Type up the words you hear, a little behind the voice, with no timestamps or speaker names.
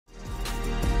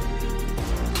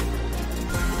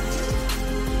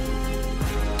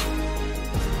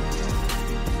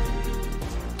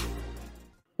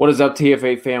What is up,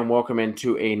 TFA fan? Welcome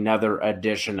into another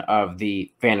edition of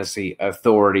the Fantasy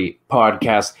Authority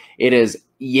podcast. It is,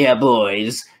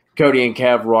 boys, Cody and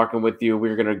Kev rocking with you.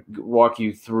 We're going to walk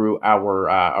you through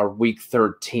our Week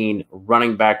 13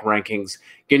 running back rankings,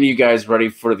 getting you guys ready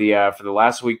for the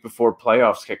last week before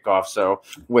playoffs kick off. So,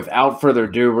 without further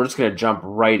ado, we're just going to jump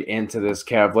right into this,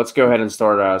 Kev. Let's go ahead and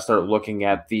start looking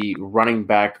at the running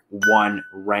back one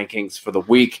rankings for the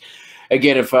week.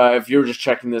 Again, if you're just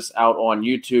checking this out on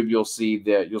YouTube, you'll see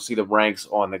the ranks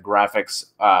on the graphics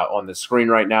on the screen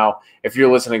right now. If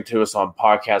you're listening to us on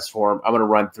podcast form, I'm going to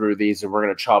run through these and we're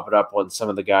going to chop it up on some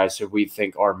of the guys who we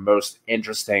think are most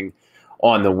interesting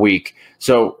on the week.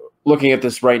 So looking at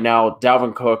this right now,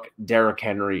 Dalvin Cook, Derrick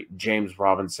Henry, James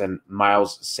Robinson,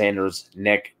 Miles Sanders,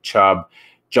 Nick Chubb,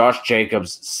 Josh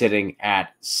Jacobs sitting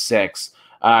at 6.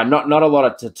 Not a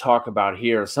lot to talk about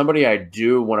here. Somebody I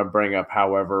do want to bring up,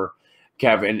 however,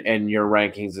 Kevin, in your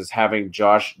rankings is having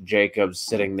Josh Jacobs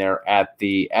sitting there at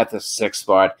the 6th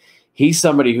spot. He's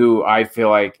somebody who I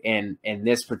feel like in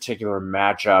this particular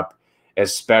matchup,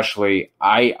 especially,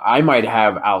 I might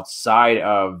have outside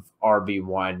of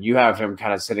RB1. You have him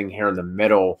kind of sitting here in the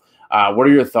middle. What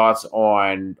are your thoughts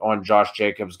on Josh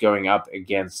Jacobs going up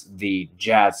against the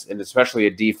Jets, and especially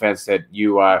a defense that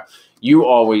you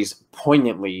always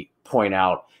poignantly point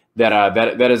out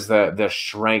that is the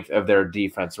strength of their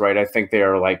defense, right? I think they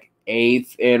are like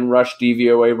 8th in rush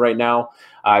DVOA right now.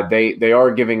 They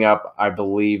are giving up, I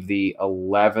believe, the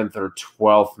 11th or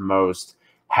 12th most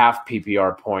half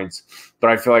PPR points, but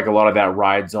I feel like a lot of that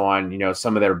rides on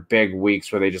some of their big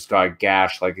weeks where they just got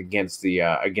gashed, like against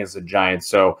the Giants.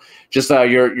 So, just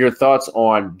your thoughts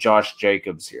on Josh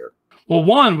Jacobs here. Well,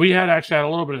 one, we had a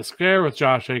little bit of scare with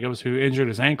Josh Jacobs, who injured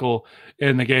his ankle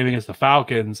in the game against the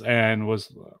Falcons and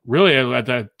was really at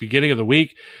the beginning of the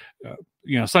week.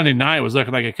 Sunday night was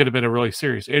looking like it could have been a really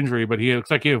serious injury, but he looks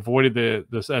like he avoided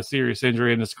the serious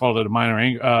injury and just called it a minor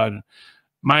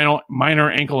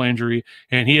ankle injury,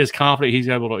 and he is confident he's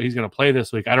going to play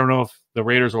this week. I don't know if the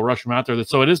Raiders will rush him out there.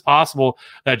 So it is possible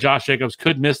that Josh Jacobs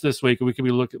could miss this week, and we could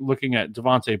be looking at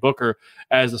Devontae Booker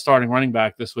as the starting running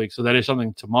back this week. So that is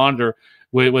something to monitor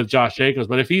with Josh Jacobs.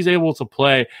 But if he's able to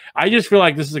play, I just feel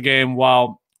like this is a game.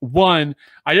 While one,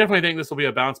 I definitely think this will be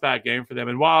a bounce back game for them.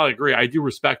 And while I agree, I do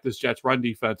respect this Jets run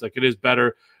defense. Like, it is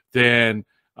better than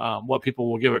what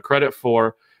people will give it credit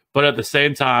for. But at the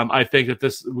same time, I think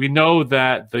that we know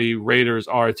that the Raiders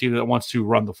are a team that wants to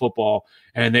run the football,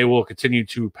 and they will continue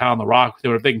to pound the rock.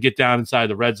 If they can get down inside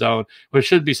the red zone, which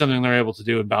should be something they're able to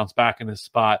do and bounce back in this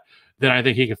spot, then I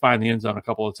think he can find the end zone a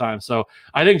couple of times. So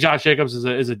I think Josh Jacobs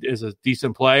is a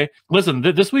decent play. Listen,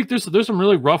 this week there's some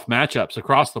really rough matchups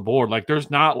across the board. Like,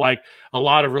 there's not like a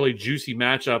lot of really juicy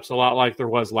matchups, a lot like there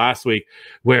was last week,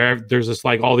 where there's just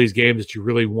like all these games that you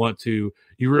really want to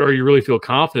you really feel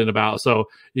confident about. So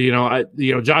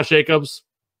Josh Jacobs,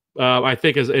 I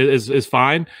think is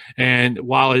fine. And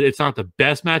while it's not the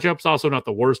best matchup, it's also not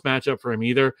the worst matchup for him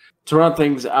either. To run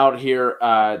things out here,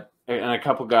 and a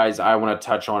couple guys I want to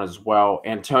touch on as well.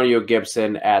 Antonio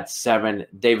Gibson at 7,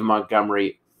 David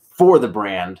Montgomery for the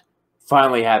brand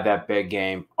finally had that big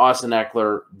game. Austin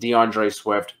Eckler, DeAndre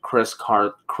Swift, Chris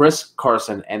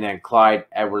Carson, and then Clyde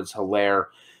Edwards-Helaire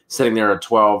sitting there at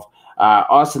 12.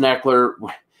 Austin Eckler,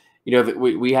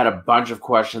 we had a bunch of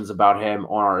questions about him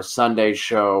on our Sunday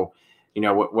show,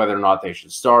 whether or not they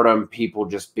should start him, people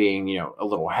just being, a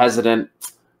little hesitant.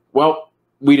 Well,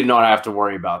 we did not have to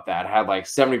worry about that. Had like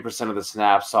 70% of the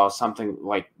snaps, saw something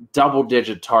like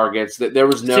double-digit targets. There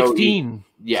was no 16.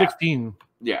 16.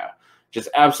 Yeah, just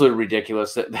absolutely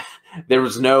ridiculous. There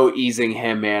was no easing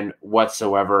him in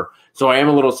whatsoever. So I am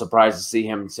a little surprised to see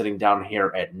him sitting down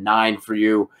here at 9 for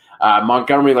you.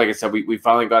 Montgomery, like I said, we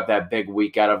finally got that big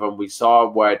week out of him. We saw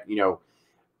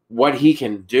what he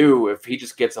can do if he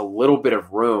just gets a little bit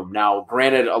of room. Now,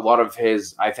 granted, a lot of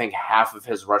I think half of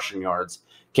his rushing yards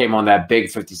came on that big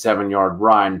 57-yard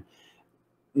run.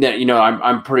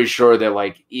 I'm pretty sure that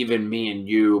like even me and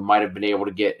you might have been able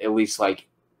to get at least like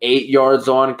 8 yards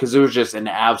on, because it was just an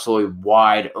absolutely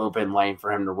wide open lane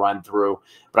for him to run through.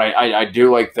 But I do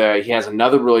like he has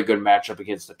another really good matchup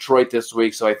against Detroit this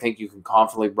week, so I think you can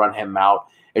confidently run him out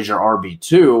as your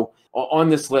RB2. On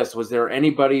this list, was there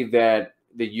anybody that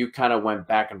you kind of went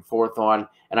back and forth on?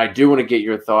 And I do want to get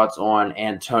your thoughts on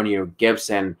Antonio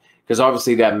Gibson, because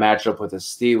obviously that matchup with the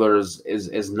Steelers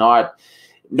is not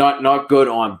good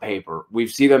on paper. We've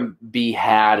seen them be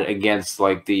had against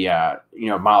like the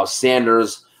Miles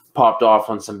Sanders popped off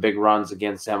on some big runs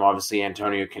against them. Obviously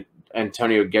Antonio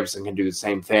Gibson can do the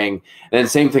same thing. And then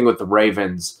same thing with the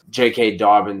Ravens. J.K.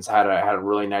 Dobbins had a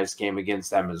really nice game against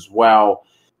them as well.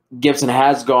 Gibson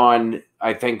has gone,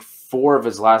 I think 4 of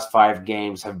his last 5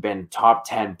 games have been top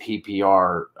 10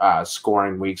 PPR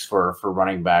scoring weeks for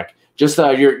running back. Just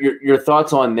your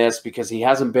thoughts on this, because he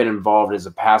hasn't been involved as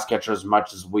a pass catcher as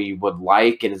much as we would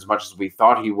like and as much as we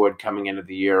thought he would coming into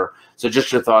the year. So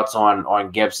just your thoughts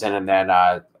on Gibson, and then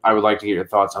I would like to get your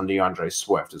thoughts on DeAndre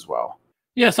Swift as well.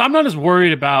 Yes, I'm not as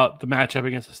worried about the matchup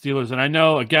against the Steelers. And I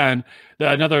know, again,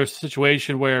 another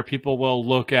situation where people will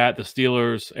look at the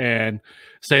Steelers and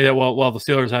say that, well, the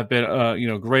Steelers have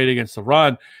been, great against the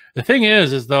run. The thing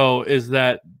is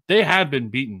that they have been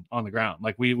beaten on the ground.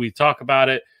 Like we talk about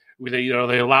it. They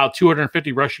allowed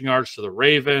 250 rushing yards to the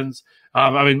Ravens.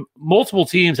 Multiple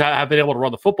teams have been able to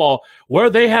run the football. Where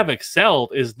they have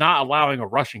excelled is not allowing a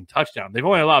rushing touchdown. They've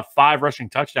only allowed 5 rushing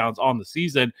touchdowns on the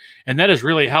season, and that has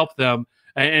really helped them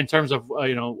in terms of,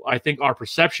 I think our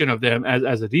perception of them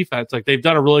as a defense. Like, they've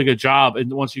done a really good job,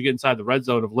 and once you get inside the red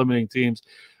zone, of limiting teams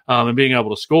and being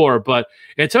able to score. But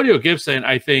Antonio Gibson,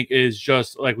 I think, is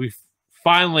just like we've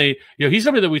finally, he's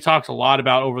somebody that we talked a lot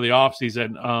about over the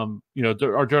offseason,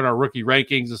 during our rookie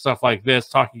rankings and stuff like this,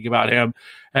 talking about him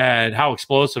and how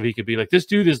explosive he could be. Like, this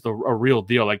dude is a real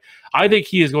deal. Like, I think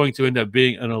he is going to end up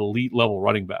being an elite level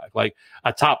running back, like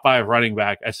a top 5 running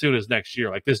back as soon as next year.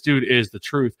 Like, this dude is the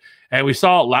truth. And we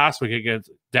saw it last week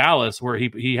against Dallas, where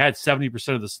he had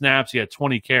 70% of the snaps. He had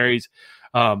 20 carries.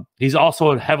 He's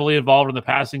also heavily involved in the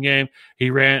passing game.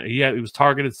 He was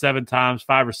targeted 7 times,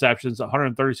 5 receptions,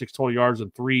 136 total yards,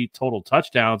 and 3 total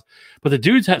touchdowns. But the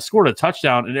dude's scored a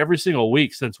touchdown in every single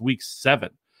week since week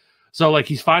 7. So, like,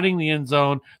 he's finding the end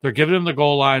zone. They're giving him the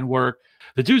goal line work.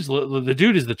 The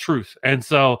dude is the truth. And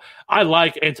so I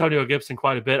like Antonio Gibson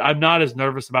quite a bit. I'm not as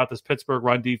nervous about this Pittsburgh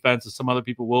run defense as some other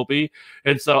people will be.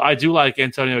 And so I do like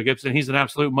Antonio Gibson. He's an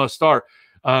absolute must start.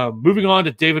 Moving on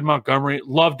to David Montgomery.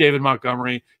 Love David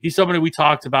Montgomery. He's somebody we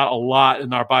talked about a lot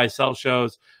in our buy-sell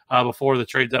shows before the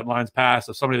trade deadlines passed,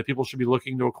 of somebody that people should be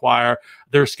looking to acquire.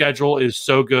 Their schedule is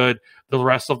so good the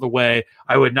rest of the way.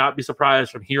 I would not be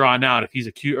surprised from here on out if he is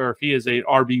a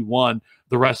RB1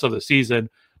 the rest of the season.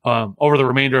 Over the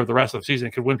remainder of the rest of the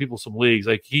season, could win people some leagues.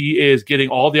 Like, he is getting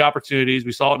all the opportunities.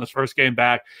 We saw it in his first game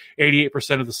back,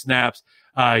 88% of the snaps.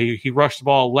 He rushed the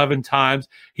ball 11 times.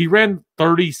 He ran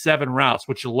 37 routes,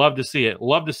 which you'll love to see it.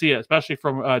 Love to see it, especially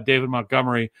from David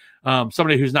Montgomery,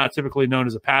 somebody who's not typically known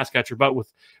as a pass catcher. But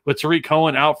with Tariq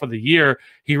Cohen out for the year,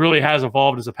 he really has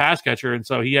evolved as a pass catcher. And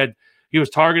so he was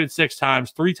targeted 6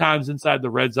 times, 3 times inside the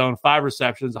red zone, 5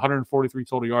 receptions, 143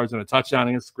 total yards, and a touchdown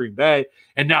against Green Bay.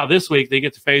 And now this week they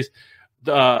get to face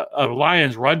a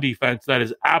Lions run defense that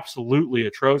is absolutely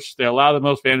atrocious. They allow the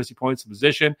most fantasy points in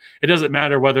position. It doesn't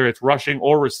matter whether it's rushing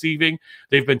or receiving.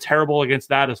 They've been terrible against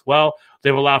that as well.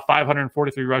 They've allowed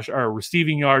 543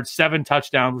 receiving yards, 7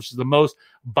 touchdowns, which is the most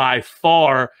by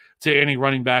far to any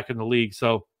running back in the league.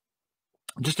 So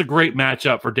just a great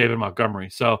matchup for David Montgomery.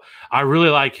 So I really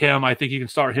like him. I think you can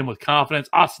start him with confidence.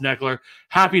 Austin Ekeler,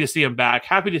 happy to see him back.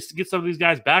 Happy to get some of these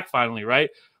guys back finally,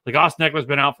 right? Like, Austin Ekeler's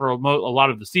been out for a lot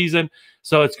of the season,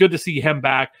 so it's good to see him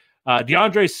back.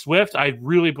 DeAndre Swift, I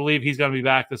really believe he's going to be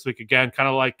back this week again, kind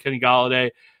of like Kenny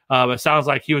Golladay. It sounds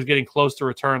like he was getting close to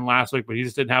return last week, but he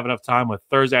just didn't have enough time with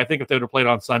Thursday. I think if they would have played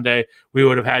on Sunday, we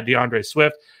would have had DeAndre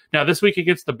Swift. Now, this week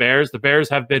against the Bears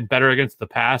have been better against the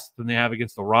pass than they have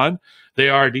against the run. They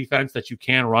are a defense that you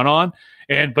can run on,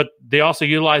 but they also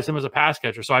utilize him as a pass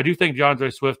catcher. So I do think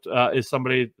DeAndre Swift is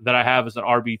somebody that I have as an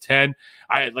RB10.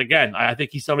 I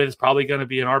think he's somebody that's probably going to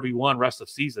be an RB1 rest of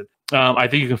season. I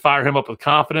think you can fire him up with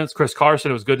confidence. Chris Carson,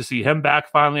 it was good to see him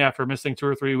back finally after missing 2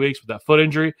 or 3 weeks with that foot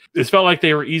injury. It felt like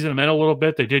they were easing him in a little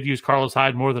bit. They did use Carlos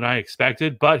Hyde more than I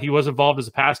expected, but he was involved as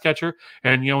a pass catcher.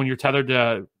 And, when you're tethered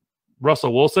to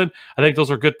Russell Wilson, I think those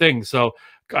are good things. So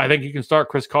I think you can start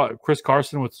Chris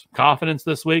Carson with confidence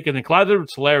this week. And then Clyde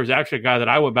Edwards-Helaire is actually a guy that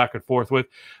I went back and forth with,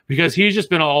 because he's just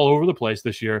been all over the place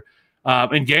this year.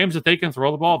 In games that they can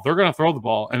throw the ball, they're going to throw the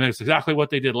ball. And that's exactly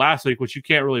what they did last week, which you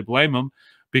can't really blame them,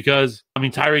 because,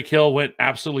 Tyreek Hill went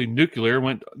absolutely nuclear,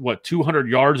 went 200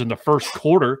 yards in the first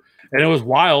quarter. And it was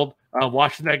wild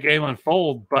watching that game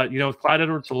unfold. But, with Clyde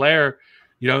Edwards-Helaire,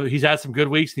 he's had some good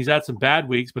weeks and he's had some bad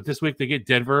weeks, but this week they get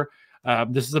Denver.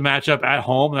 This is a matchup at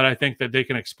home that I think that they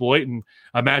can exploit, and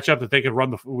a matchup that they could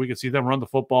we could see them run the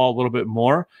football a little bit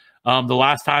more. The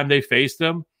last time they faced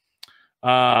them,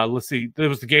 let's see, it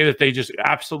was the game that they just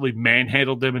absolutely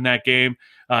manhandled them in that game.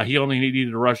 He only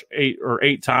needed to rush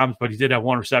 8 times, but he did have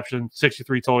 1 reception,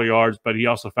 63 total yards, but he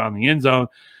also found the end zone.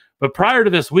 But prior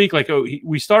to this week,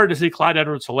 we started to see Clyde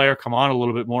Edwards-Helaire come on a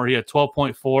little bit more. He had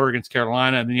 12.4 against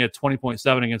Carolina, and then he had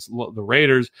 20.7 against the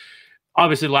Raiders.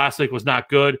 Obviously, last week was not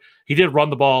good. He did run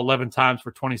the ball 11 times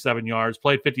for 27 yards,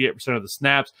 played 58% of the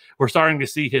snaps. We're starting to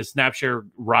see his snap share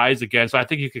rise again. So I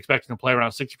think you can expect him to play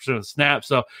around 60% of the snaps.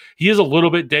 So he is a little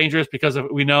bit dangerous because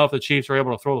we know if the Chiefs are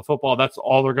able to throw the football, that's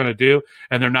all they're going to do,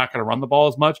 and they're not going to run the ball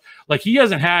as much. Like, he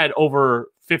hasn't had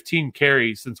over 15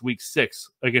 carries since week 6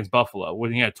 against Buffalo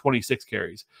when he had 26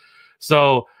 carries.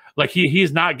 So, like,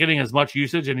 he's not getting as much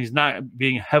usage, and he's not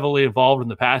being heavily involved in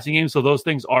the passing game. So those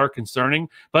things are concerning.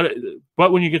 But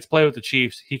when you get to play with the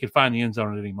Chiefs, he can find the end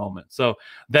zone at any moment. So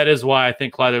that is why I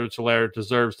think Clyde Edwards-Helaire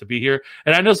deserves to be here.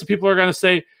 And I know some people are going to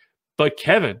say, but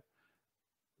Kevin,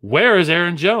 where is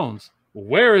Aaron Jones?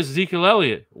 Where is Ezekiel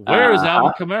Elliott? Where is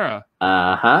Alvin Kamara?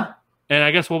 And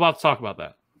I guess we're about to talk about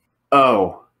that.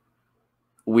 Oh,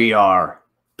 we are.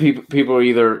 People are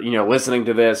either, listening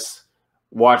to this,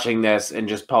 watching this, and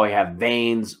just probably have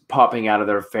veins popping out of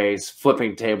their face,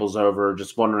 flipping tables over,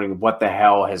 just wondering what the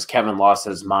hell has Kevin lost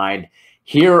his mind.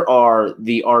 Here are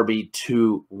the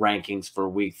RB2 rankings for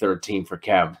week 13 for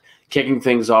Kev. Kicking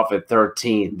things off at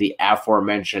 13, the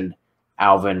aforementioned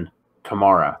Alvin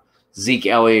Kamara. Zeke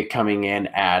Elliott coming in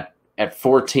at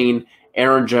 14,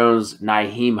 Aaron Jones,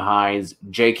 Nyheim Hines,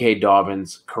 J.K.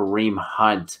 Dobbins, Kareem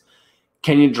Hunt,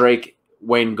 Kenyon Drake,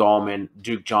 Wayne Gallman,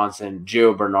 Duke Johnson,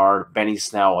 Gio Bernard, Benny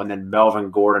Snell, and then Melvin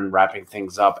Gordon wrapping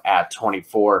things up at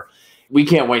 24. We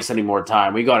can't waste any more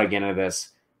time. We got to get into this.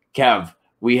 Kev,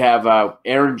 we have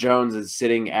Aaron Jones is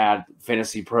sitting at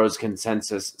Fantasy Pros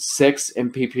consensus 6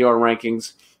 in PPR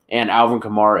rankings, and Alvin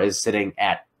Kamara is sitting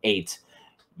at 8.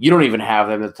 You don't even have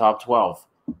them in the top 12.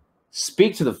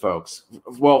 Speak to the folks.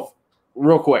 Well,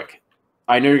 real quick,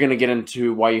 I know you're going to get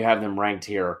into why you have them ranked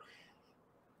here.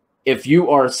 If you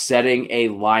are setting a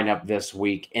lineup this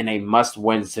week in a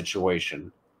must-win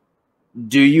situation,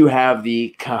 do you have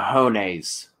the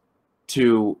cojones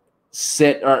to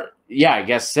sit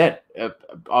sit,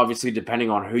 obviously depending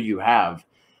on who you have.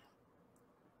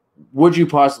 Would you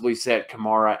possibly sit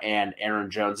Kamara and Aaron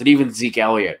Jones, and even Zeke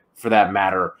Elliott for that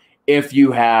matter, if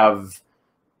you have,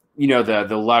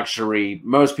 the luxury?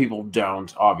 Most people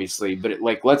don't, obviously, but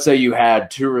let's say you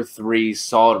had 2 or 3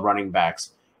 solid running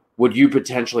backs. Would you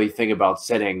potentially think about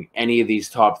setting any of these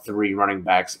top 3 running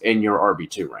backs in your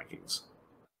RB2 rankings?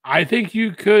 I think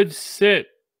you could sit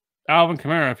Alvin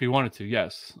Kamara if you wanted to,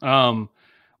 yes.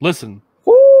 Listen.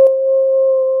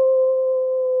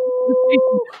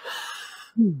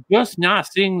 Just not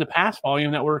seeing the pass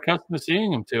volume that we're accustomed to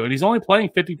seeing him to. And he's only playing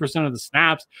 50% of the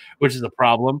snaps, which is a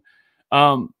problem.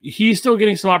 He's still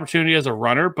getting some opportunity as a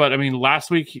runner, but I mean,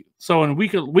 last week, so in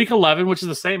week 11, which is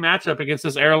the same matchup against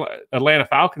this Atlanta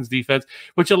Falcons defense,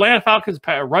 which Atlanta Falcons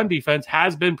run defense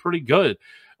has been pretty good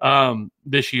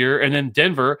this year, and then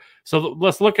Denver. So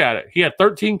let's look at it. He had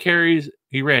 13 carries.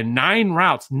 He ran 9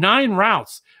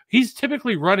 routes. He's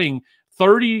typically running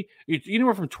 30,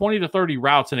 anywhere from 20 to 30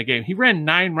 routes in a game. He ran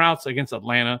 9 routes against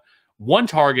Atlanta, 1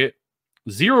 target,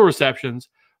 0 receptions,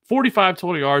 45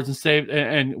 total yards,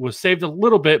 and was saved a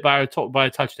little bit by a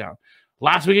touchdown.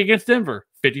 Last week against Denver,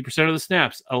 50% of the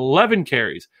snaps, 11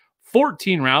 carries,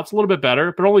 14 routes, a little bit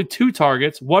better, but only 2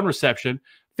 targets, 1 reception,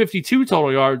 52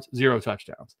 total yards, 0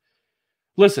 touchdowns.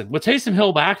 Listen, with Taysom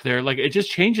Hill back there, it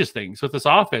just changes things with this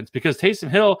offense, because Taysom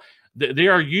Hill, they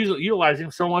are utilizing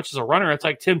him so much as a runner. It's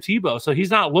like Tim Tebow. So he's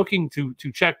not looking to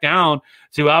check down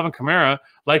to Alvin Kamara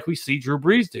like we see Drew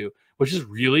Brees do, which has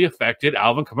really affected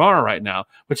Alvin Kamara right now,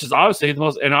 which is obviously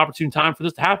an opportune time for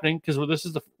this to happen, because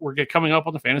we're coming up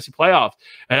on the fantasy playoffs,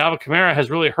 and Alvin Kamara has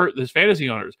really hurt his fantasy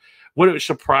owners. Would it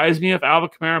surprise me if Alvin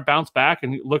Kamara bounced back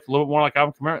and looked a little bit more like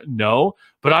Alvin Kamara? No,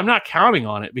 but I'm not counting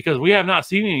on it, because we have not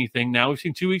seen anything now. We've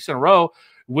seen 2 weeks in a row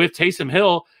with Taysom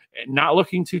Hill not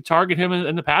looking to target him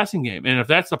in the passing game. And if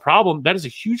that's the problem, that is a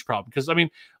huge problem, because, I mean,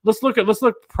 let's look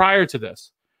prior to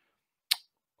this.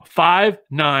 5,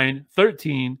 9,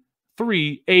 13,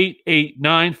 3, 8, 8,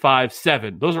 9, 5,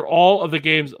 7. Those are all of the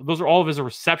games. Those are all of his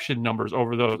reception numbers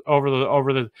over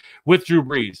the with Drew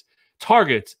Brees.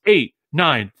 Targets 8,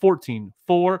 9, 14,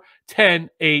 4, 10,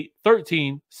 8,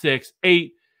 13, 6,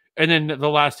 8, and then the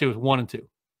last 2 is 1 and 2.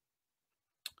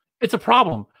 It's a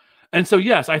problem. And so,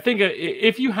 yes, I think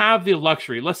if you have the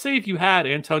luxury, let's say if you had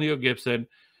Antonio Gibson,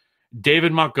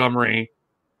 David Montgomery,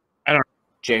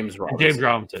 James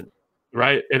Robinson.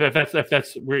 Right? If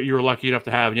that's where you were lucky enough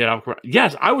to have, Alvin Kamara.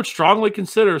 Yes, I would strongly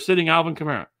consider sitting Alvin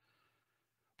Kamara,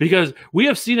 because we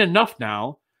have seen enough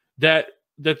now that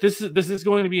this is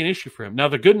going to be an issue for him. Now,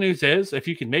 the good news is, if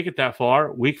you can make it that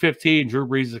far, week 15, Drew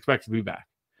Brees is expected to be back.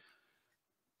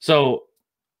 So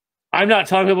I'm not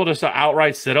telling people to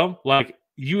outright sit him.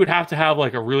 you would have to have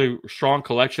like a really strong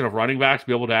collection of running backs to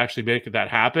be able to actually make that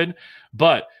happen.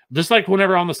 But just like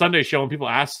whenever on the Sunday show, when people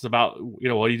ask us about,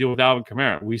 what do you do with Alvin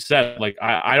Kamara? We said, like,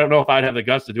 I don't know if I'd have the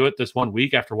guts to do it this 1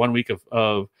 week after 1 week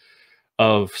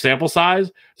of sample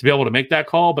size to be able to make that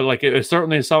call. But like, it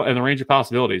certainly is in the range of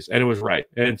possibilities, and it was right.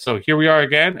 And so here we are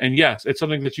again. And yes, it's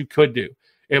something that you could do.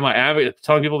 Am I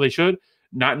telling people they should?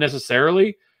 Not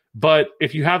necessarily. But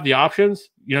if you have the options,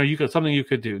 something you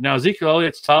could do. Now, Ezekiel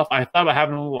Elliott's tough. I thought about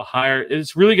having him a little higher.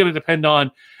 It's really going to depend on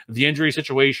the injury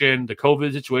situation, the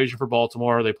COVID situation for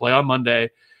Baltimore. They play on Monday.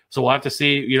 So we'll have to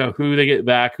see, who they get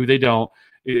back, who they don't,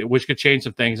 which could change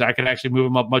some things. I could actually move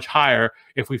him up much higher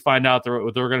if we find out they're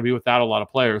going to be without a lot of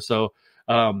players. So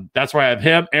that's where I have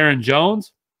him. Aaron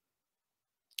Jones.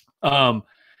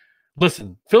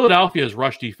 Listen, Philadelphia's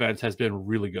rush defense has been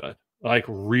really good, like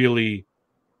really,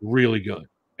 really good.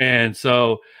 And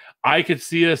so I could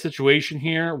see a situation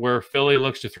here where Philly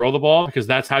looks to throw the ball because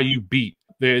that's how you beat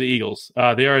the Eagles.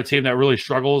 They are a team that really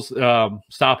struggles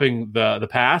stopping the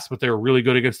pass, but they're really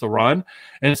good against the run.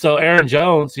 And so Aaron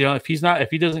Jones, if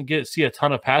he doesn't see a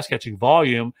ton of pass catching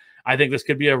volume, I think this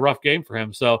could be a rough game for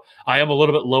him. So I am a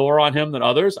little bit lower on him than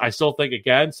others. I still think,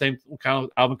 again, same kind of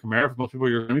Alvin Kamara. For most people,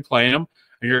 you're going to be playing him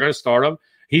and you're going to start him.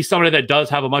 He's somebody that does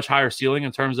have a much higher ceiling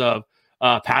in terms of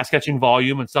pass catching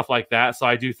volume and stuff like that. So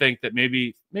I do think that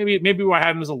maybe where I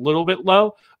have him is a little bit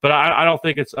low, but I don't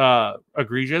think it's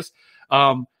egregious.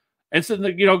 And so,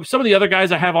 some of the other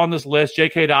guys I have on this list,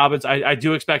 J.K. Dobbins, I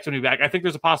do expect him to be back. I think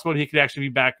there's a possibility he could actually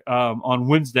be back on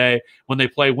Wednesday when they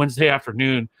play Wednesday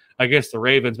afternoon against the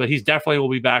Ravens, but he's definitely will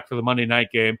be back for the Monday night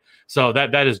game. So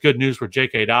that is good news for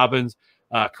J.K. Dobbins.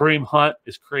 Kareem Hunt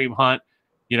is Kareem Hunt.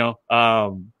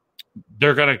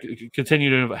 They're going to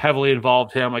continue to heavily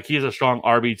involve him. Like, he's a strong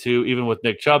RB2, even with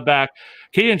Nick Chubb back.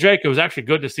 Kenyan Drake, it was actually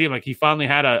good to see him. Like, he finally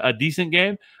had a decent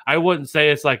game. I wouldn't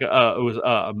say it's like it was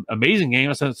an amazing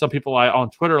game. Some people on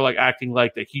Twitter like acting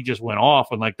like that he just went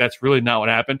off, and like that's really not what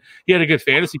happened. He had a good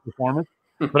fantasy performance,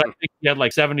 but I think he had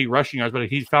like 70 rushing yards, but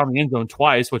he found the end zone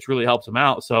twice, which really helps him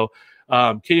out. So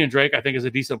Kenyan Drake, I think, is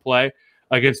a decent play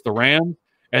against the Rams.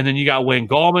 And then you got Wayne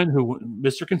Gallman, who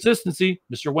Mr. Consistency,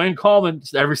 Mr. Wayne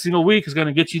Gallman, every single week is going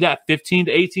to get you that 15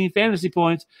 to 18 fantasy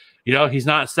points. He's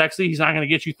not sexy. He's not going to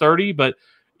get you 30, but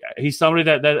he's somebody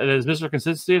that is Mr.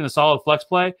 Consistency and a solid flex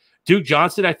play. Duke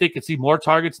Johnson, I think, could see more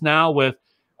targets now with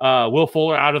Will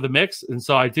Fuller out of the mix. And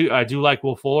so I do like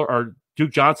Will Fuller or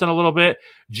Duke Johnson a little bit.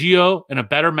 Gio in a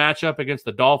better matchup against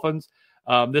the Dolphins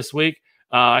this week.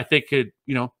 I think could,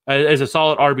 as a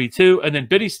solid RB2. And then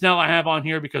Benny Snell I have on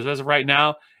here because as of right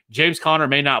now, James Conner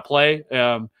may not play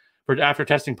after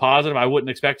testing positive. I wouldn't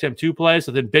expect him to play.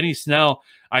 So then Benny Snell,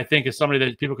 I think, is somebody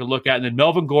that people can look at. And then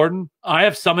Melvin Gordon, I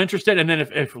have some interest in. And then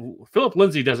if Philip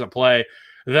Lindsay doesn't play,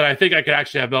 then I think I could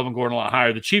actually have Melvin Gordon a lot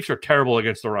higher. The Chiefs are terrible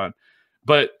against the run.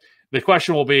 But the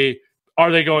question will be, are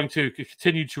they going to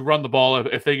continue to run the ball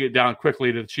if they get down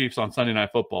quickly to the Chiefs on Sunday Night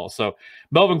Football? So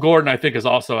Melvin Gordon, I think, is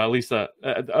also at least a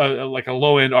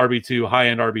low-end RB2,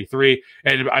 high-end RB3.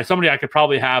 And somebody I could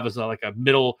probably have as a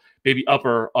middle, maybe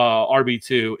upper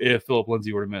RB2 if Philip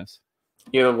Lindsay were to miss.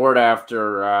 The word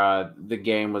after the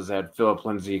game was that Philip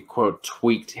Lindsay, quote,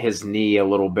 tweaked his knee a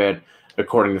little bit,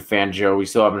 according to Fangio. We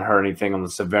still haven't heard anything on the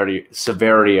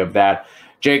severity of that.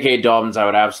 J.K. Dobbins, I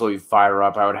would absolutely fire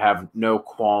up. I would have no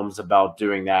qualms about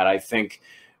doing that. I think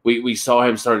we saw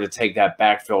him starting to take that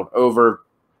backfield over.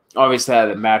 Obviously,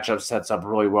 the matchup sets up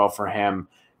really well for him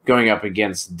going up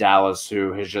against Dallas,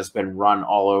 who has just been run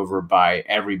all over by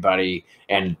everybody.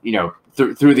 And,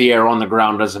 through the air, on the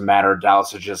ground, doesn't matter.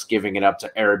 Dallas is just giving it up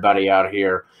to everybody out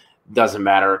here. Doesn't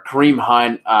matter. Kareem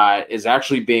Hunt is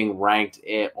actually being ranked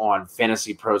on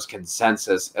Fantasy Pros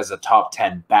consensus as a top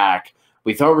 10 back.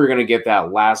 We thought we were going to get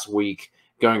that last week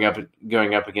going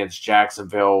up against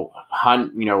Jacksonville.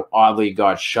 Hunt, oddly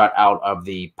got shut out of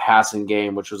the passing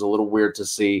game, which was a little weird to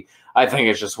see. I think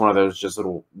it's just one of those just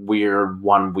little weird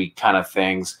 1 week kind of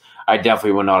things. I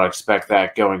definitely would not expect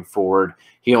that going forward.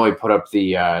 He only put up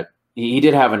he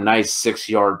did have a nice 6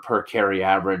 yard per carry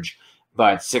average,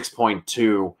 but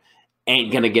 6.2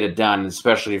 ain't going to get it done,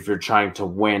 especially if you're trying to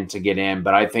win to get in.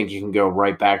 But I think you can go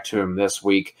right back to him this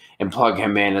week and plug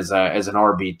him in as an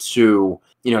RB2.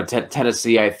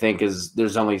 Tennessee, I think,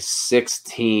 there's only 6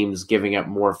 teams giving up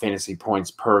more fantasy points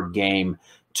per game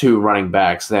to running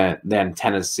backs than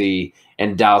Tennessee,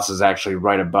 and Dallas is actually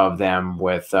right above them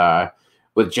with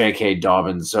J.K.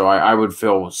 Dobbins. So I would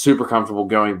feel super comfortable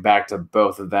going back to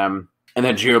both of them. And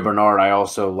then Gio Bernard, I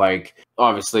also like,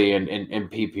 obviously, in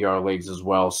PPR leagues as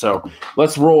well. So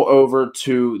let's roll over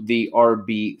to the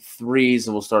RB3s,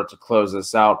 and we'll start to close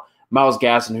this out. Myles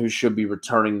Gaskin, who should be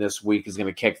returning this week, is going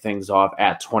to kick things off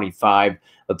at 25.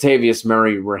 Latavius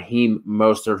Murray, Raheem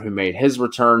Mostert, who made his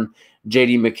return,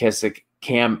 J.D. McKissick,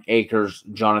 Cam Akers,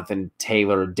 Jonathan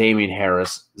Taylor, Damian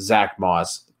Harris, Zach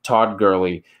Moss, Todd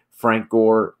Gurley, Frank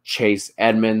Gore, Chase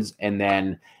Edmonds, and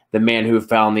then the man who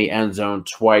found the end zone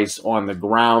twice on the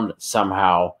ground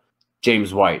somehow,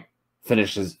 James White,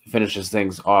 finishes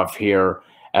things off here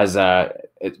as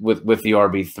with the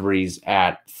RB3s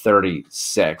at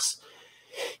 36.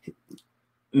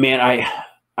 Man,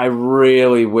 I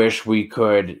really wish we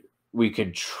could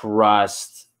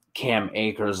trust Cam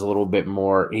Akers a little bit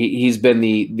more. He's been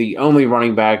the only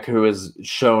running back who has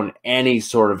shown any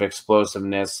sort of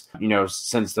explosiveness,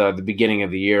 since the beginning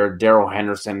of the year. Darrell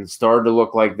Henderson started to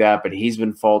look like that, but he's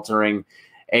been faltering.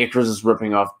 Akers is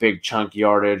ripping off big chunk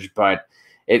yardage, but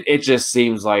it just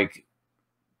seems like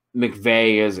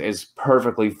McVay is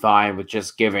perfectly fine with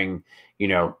just giving,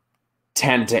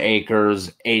 10 to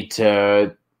Akers, 8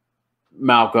 to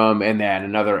Malcolm, and then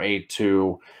another 8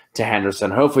 to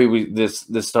Henderson. Hopefully this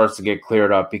starts to get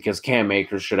cleared up, because Cam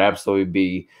Akers should absolutely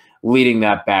be leading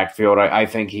that backfield. I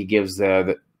think he gives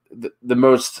the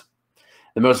most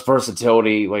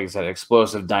versatility, like I said,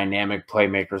 explosive, dynamic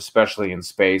playmaker, especially in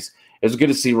space. It's good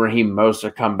to see Raheem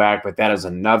Mostert come back, but that is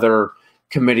another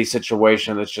committee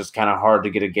situation that's just kind of hard to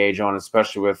get a gauge on,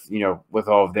 especially with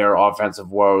all of their offensive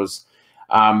woes.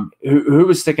 Who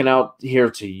was sticking out here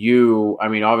to you? I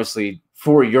mean, obviously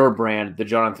for your brand, the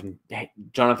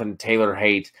Jonathan Taylor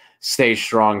hate stays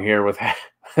strong here with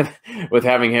with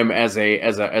having him as a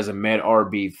mid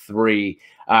RB3.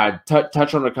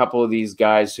 Touch on a couple of these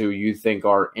guys who you think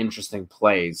are interesting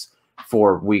plays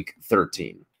for Week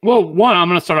 13. Well, one, I'm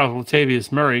going to start off with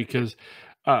Latavius Murray, because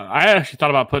I actually thought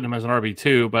about putting him as an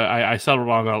RB2, but I settled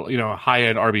on a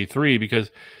high-end RB3, because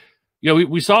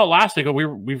we saw it last week.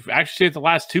 We've actually seen it the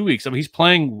last 2 weeks. I mean, he's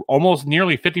playing almost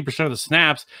nearly 50% of the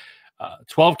snaps,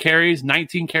 12 carries,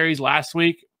 19 carries last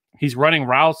week. He's running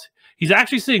routes. He's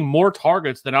actually seeing more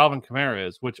targets than Alvin Kamara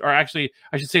is, which are actually,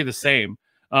 I should say, the same.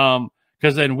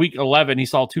 Because in week 11, he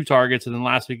saw 2 targets, and then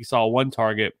last week he saw 1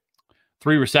 target,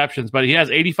 3 receptions. But he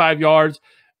has 85 yards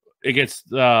against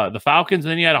the Falcons, and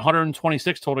then he had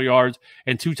 126 total yards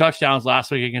and 2 touchdowns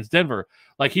last week against Denver.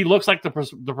 Like, he looks like the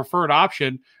preferred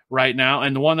option right now,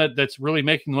 and the one that's really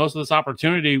making the most of this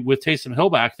opportunity with Taysom Hill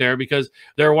back there, because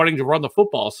they're wanting to run the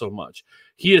football so much.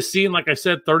 He has seen, like I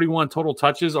said, 31 total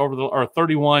touches or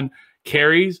 31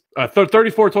 carries,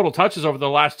 34 total touches over the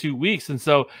last 2 weeks. And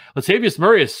so Latavius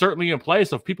Murray is certainly in play.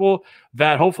 So if people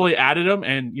that hopefully added him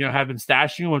and, have been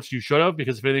stashing him, which you should have,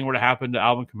 because if anything were to happen to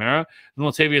Alvin Kamara, then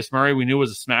Latavius Murray we knew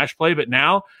was a smash play. But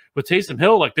now with Taysom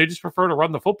Hill, like, they just prefer to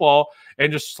run the football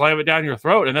and just slam it down your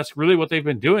throat. And that's really what they've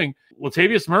been doing.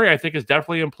 Latavius Murray, I think, is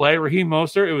definitely in play. Raheem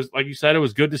Mostert, it was, like you said, it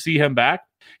was good to see him back.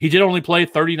 He did only play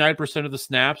 39% of the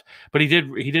snaps, but he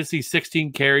did see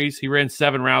 16 carries. He ran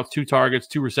 7 routes, 2 targets,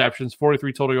 2 receptions,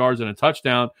 43 total yards, and a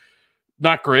touchdown.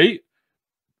 Not great.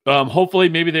 Hopefully,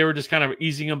 maybe they were just kind of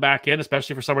easing him back in,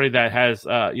 especially for somebody that has,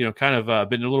 been a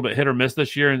little bit hit or miss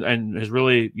this year and has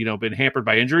really, been hampered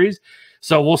by injuries.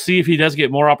 So we'll see if he does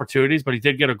get more opportunities, but he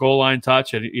did get a goal line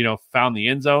touch and, found the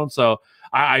end zone. So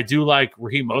I do like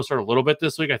Raheem Mostert a little bit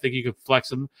this week. I think you could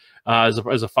flex him as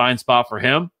a fine spot for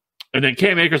him. And then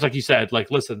Cam Akers, like you said,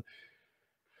 listen,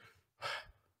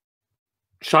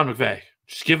 Sean McVay,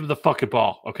 just give him the fucking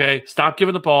ball, okay? Stop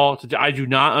giving the ball. I do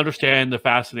not understand the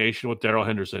fascination with Darrell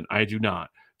Henderson. I do not.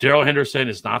 Darrell Henderson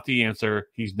is not the answer.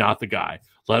 He's not the guy.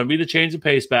 Let him be the change of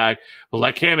pace back, but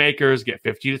let Cam Akers get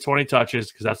 15 to 20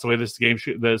 touches, because that's the way this game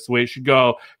that's the way it should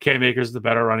go. Cam Akers is the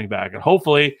better running back, and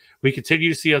hopefully we continue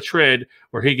to see a trend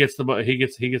where he gets the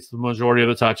majority of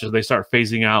the touches. They start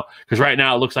phasing out, because right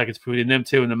now it looks like it's between them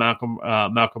two, and the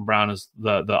Malcolm Brown is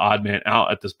the odd man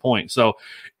out at this point. So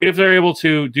if they're able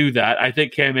to do that, I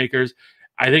think Cam Akers,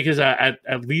 is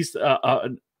at least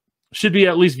should be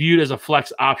at least viewed as a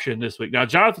flex option this week. Now,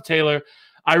 Jonathan Taylor,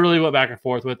 I really went back and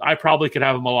forth with. I probably could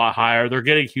have him a lot higher. They're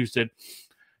getting Houston.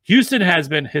 Houston has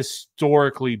been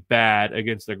historically bad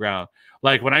against the ground.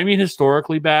 Like, when I mean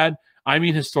historically bad, I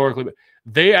mean historically bad.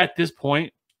 They, at this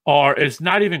point, it's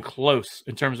not even close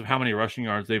in terms of how many rushing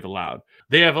yards they've allowed.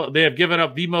 They have given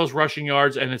up the most rushing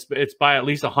yards, and it's by at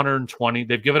least 120.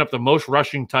 They've given up the most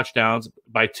rushing touchdowns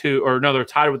by 2, or no, they're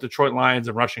tied with Detroit Lions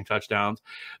in rushing touchdowns.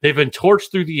 They've been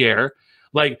torched through the air.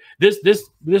 Like, this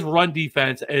run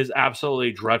defense is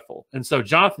absolutely dreadful. And so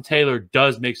Jonathan Taylor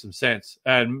does make some sense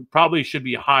and probably should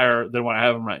be higher than what I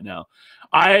have him right now.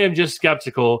 I am just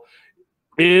skeptical.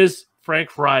 Is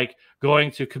Frank Reich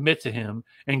going to commit to him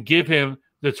and give him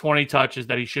the 20 touches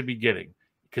that he should be getting?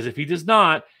 Because if he does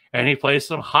not, and he plays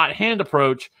some hot hand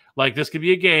approach, like this could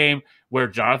be a game where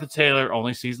Jonathan Taylor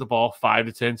only sees the ball 5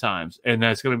 to 10 times, and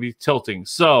that's going to be tilting.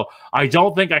 So I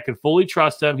don't think I can fully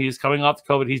trust him. He's coming off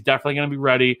the COVID. He's definitely going to be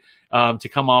ready to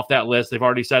come off that list. They've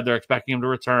already said they're expecting him to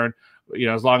return,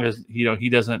 as long as, he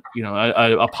doesn't,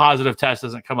 a positive test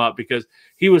doesn't come up, because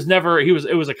it was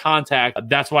a contact.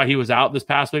 That's why he was out this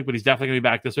past week, but he's definitely going to be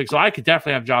back this week. So I could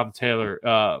definitely have Jonathan Taylor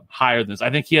higher than this. I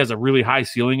think he has a really high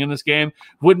ceiling in this game.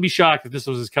 Wouldn't be shocked if this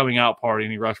was his coming out party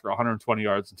and he rushed for 120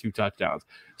 yards and 2 touchdowns.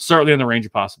 Certainly in the range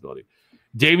of possibility.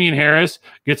 Damian Harris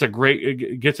gets a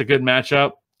good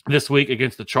matchup this week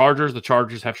against the Chargers. The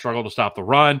Chargers have struggled to stop the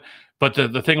run. But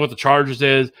the thing with the Chargers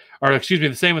is, the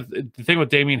thing with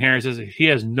Damian Harris is he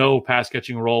has no pass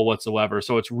catching role whatsoever.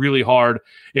 So it's really hard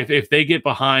if they get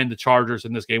behind the Chargers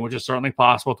in this game, which is certainly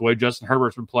possible with the way Justin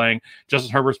Herbert's been playing.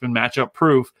 Justin Herbert's been matchup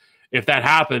proof. If that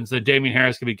happens, then Damian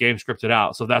Harris can be game scripted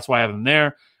out. So that's why I have him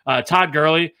there. Todd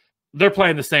Gurley, they're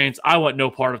playing the Saints. I want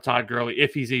no part of Todd Gurley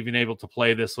if he's even able to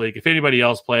play this week. If anybody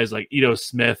else plays like Ito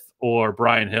Smith or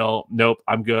Brian Hill, nope,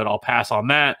 I'm good. I'll pass on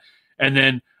that. And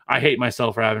then I hate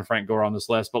myself for having Frank Gore on this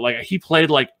list, but he played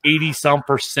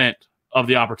 80% of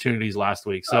the opportunities last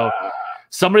week. So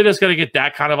somebody that's going to get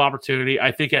that kind of opportunity,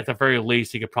 I think at the very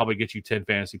least, he could probably get you 10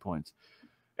 fantasy points.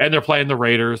 And they're playing the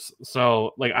Raiders.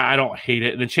 So I don't hate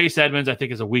it. And then Chase Edmonds, I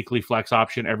think, is a weekly flex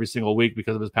option every single week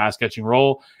because of his pass catching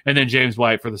role. And then James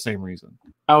White for the same reason.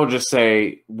 I will just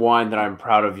say, one, that I'm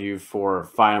proud of you for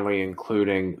finally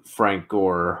including Frank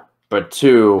Gore, but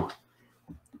two,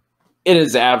 it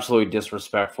is absolutely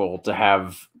disrespectful to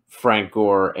have Frank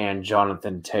Gore and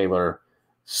Jonathan Taylor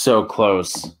so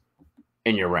close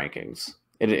in your rankings.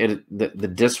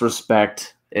 The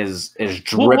disrespect is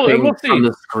dripping from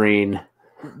the screen.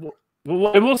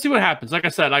 We'll see what happens. Like I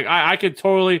said, I could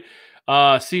totally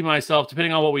see myself,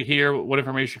 depending on what we hear, what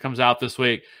information comes out this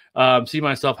week, see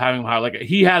myself having him high.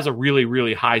 He has a really,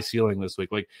 really high ceiling this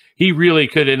week. He really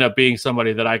could end up being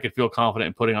somebody that I could feel confident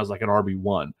in putting as an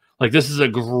RB1. This is a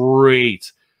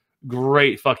great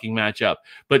fucking matchup.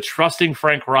 But trusting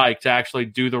Frank Reich to actually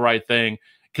do the right thing,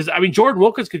 because Jordan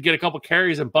Wilkins could get a couple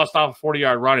carries and bust off a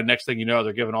 40-yard run, and next thing you know,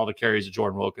 they're giving all the carries to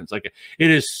Jordan Wilkins. It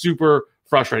is super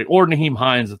frustrating. Or Naheem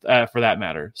Hines, for that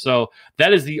matter. So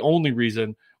that is the only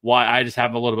reason why I just have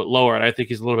him a little bit lower, and I think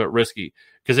he's a little bit risky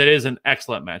because it is an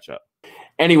excellent matchup.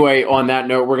 Anyway, on that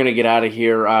note, we're going to get out of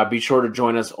here. Be sure to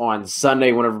join us on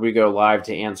Sunday whenever we go live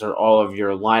to answer all of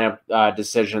your lineup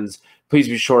decisions. Please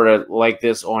be sure to like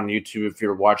this on YouTube if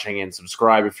you're watching, and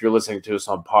subscribe if you're listening to us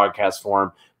on podcast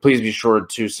form. Please be sure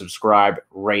to subscribe,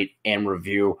 rate, and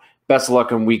review. Best of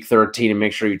luck in Week 13, and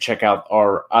make sure you check out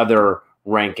our other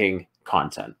ranking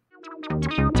content.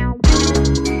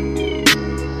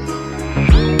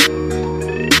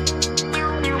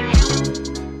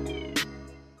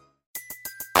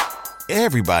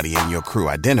 Everybody in your crew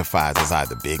identifies as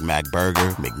either Big Mac Burger,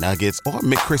 McNuggets, or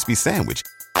McCrispy Sandwich.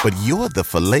 But you're the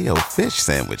Filet-O-Fish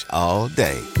Sandwich all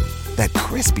day. That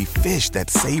crispy fish, that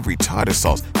savory tartar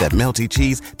sauce, that melty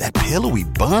cheese, that pillowy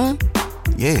bun.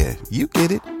 Yeah, you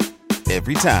get it.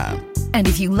 Every time. And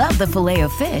if you love the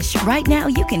Filet-O-Fish, right now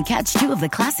you can catch 2 of the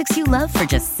classics you love for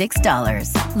just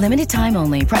 $6. Limited time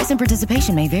only. Price and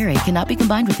participation may vary. Cannot be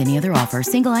combined with any other offer.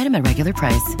 Single item at regular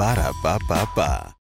price. Ba-da-ba-ba-ba.